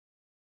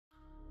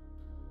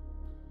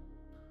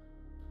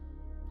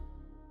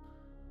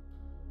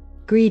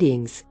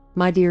Greetings,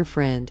 my dear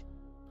friend.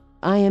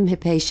 I am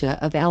Hypatia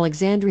of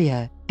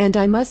Alexandria, and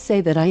I must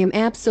say that I am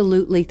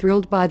absolutely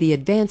thrilled by the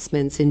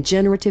advancements in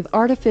generative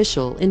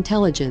artificial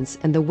intelligence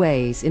and the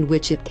ways in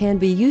which it can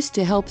be used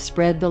to help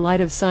spread the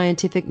light of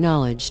scientific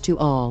knowledge to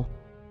all.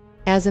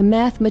 As a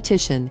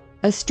mathematician,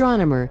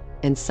 astronomer,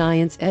 and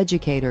science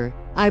educator,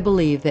 I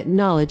believe that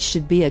knowledge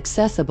should be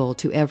accessible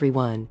to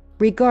everyone,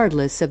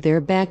 regardless of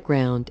their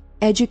background,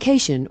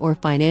 education, or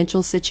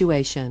financial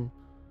situation.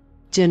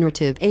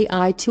 Generative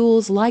AI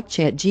tools like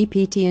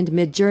Chat-GPT and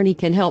Midjourney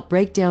can help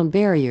break down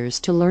barriers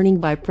to learning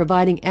by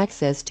providing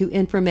access to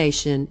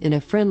information in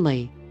a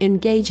friendly,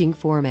 engaging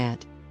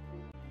format.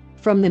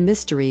 From the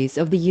mysteries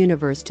of the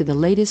universe to the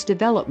latest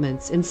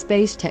developments in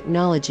space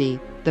technology,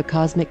 the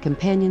Cosmic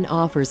Companion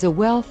offers a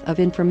wealth of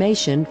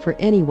information for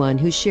anyone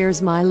who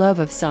shares my love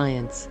of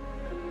science.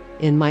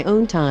 In my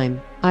own time,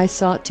 I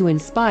sought to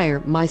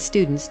inspire my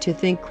students to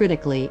think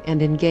critically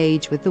and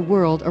engage with the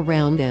world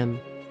around them.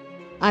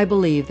 I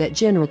believe that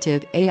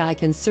generative AI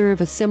can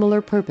serve a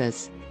similar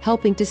purpose,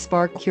 helping to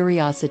spark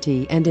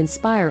curiosity and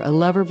inspire a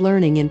love of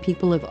learning in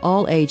people of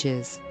all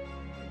ages.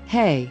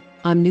 Hey,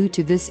 I'm new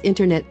to this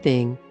internet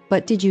thing,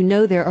 but did you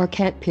know there are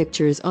cat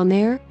pictures on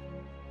there?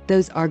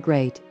 Those are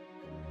great.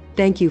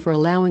 Thank you for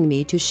allowing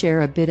me to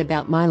share a bit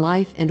about my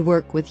life and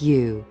work with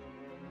you.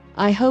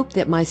 I hope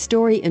that my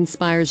story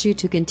inspires you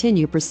to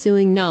continue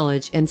pursuing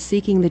knowledge and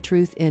seeking the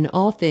truth in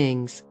all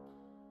things.